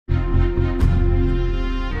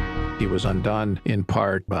He was undone in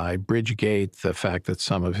part by Bridgegate, the fact that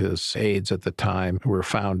some of his aides at the time were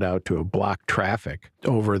found out to have blocked traffic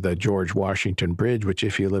over the George Washington Bridge, which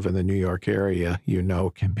if you live in the New York area, you know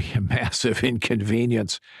can be a massive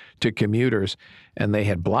inconvenience to commuters. And they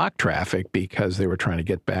had blocked traffic because they were trying to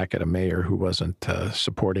get back at a mayor who wasn't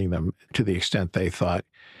supporting them to the extent they thought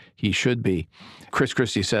he should be.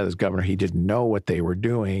 Christie said as governor he didn't know what they were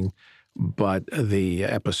doing, but the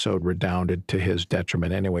episode redounded to his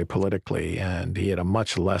detriment anyway politically, and he had a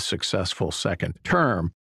much less successful second term.